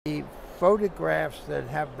photographs that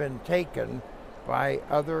have been taken by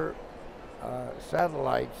other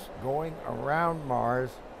satellites going around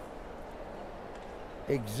Mars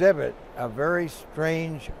exhibit a very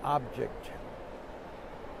strange object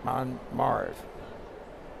on Mars.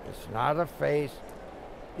 It's not a face,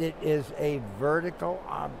 it is a vertical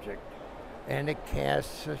object, and it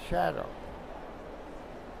casts a shadow.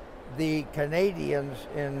 The Canadians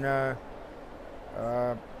in,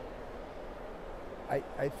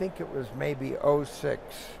 I think it was maybe '06,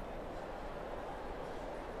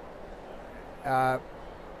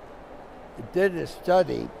 did a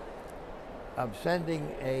study of sending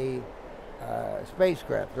a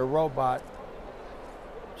spacecraft, a robot,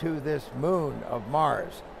 to this moon of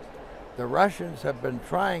Mars. The Russians have been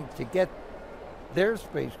trying to get their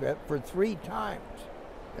spacecraft for 3 times,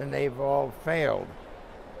 and they've all failed.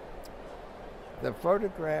 The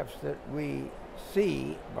photographs that we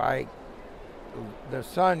see by the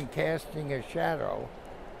sun casting a shadow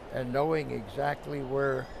and knowing exactly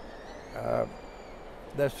where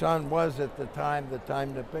the sun was at the time the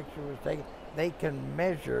picture was taken, they can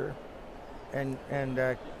measure and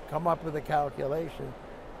come up with a calculation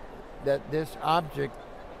that this object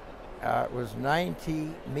was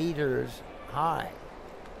 90 meters high.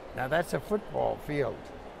 Now that's a football field.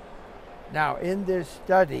 Now in this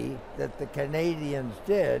study that the Canadians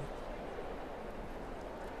did,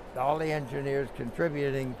 all the engineers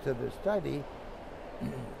contributing to the study,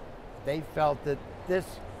 they felt that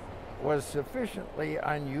this was sufficiently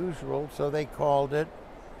unusual, so they called it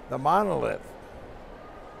the monolith,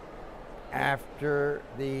 after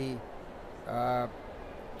the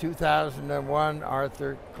 2001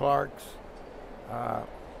 Arthur Clarke's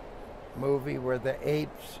movie where the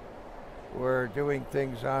apes were doing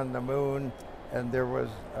things on the moon, and there was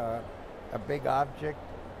a big object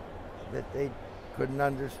that they couldn't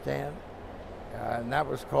understand, and that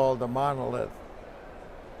was called the monolith.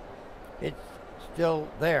 It's still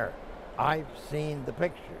there. I've seen the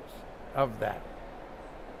pictures of that,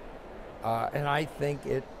 and I think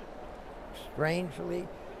it strangely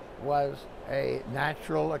was a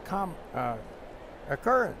natural occurrence.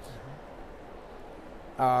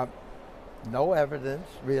 No evidence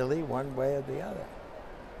really one way or the other.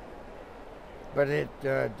 But it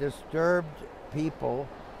disturbed people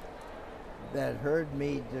that heard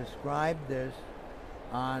me describe this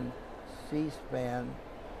on C-SPAN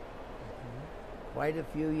quite a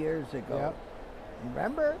few years ago. Yep.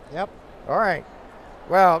 Remember? Yep. All right.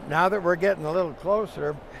 Well, now that we're getting a little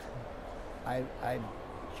closer, I've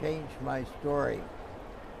changed my story,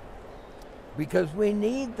 because we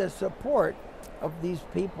need the support of these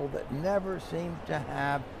people that never seem to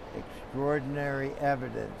have extraordinary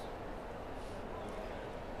evidence.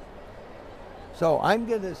 So I'm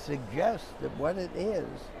going to suggest that what it is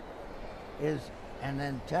an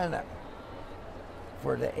antenna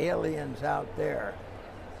for the aliens out there,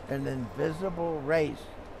 an invisible race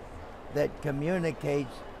that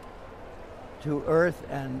communicates to Earth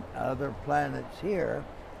and other planets here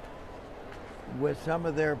with some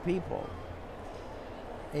of their people,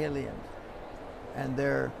 aliens, and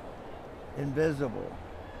they're invisible.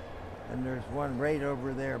 And there's one right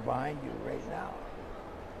over there behind you right now.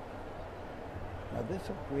 Now this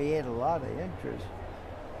will create a lot of interest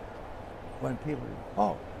when people,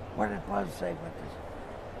 oh, what did Buzz say with this?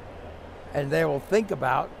 And they will think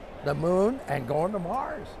about the moon and going to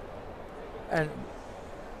Mars. And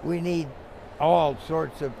we need all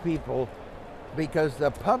sorts of people, because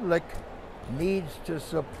the public needs to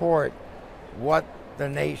support what the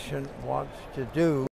nation wants to do.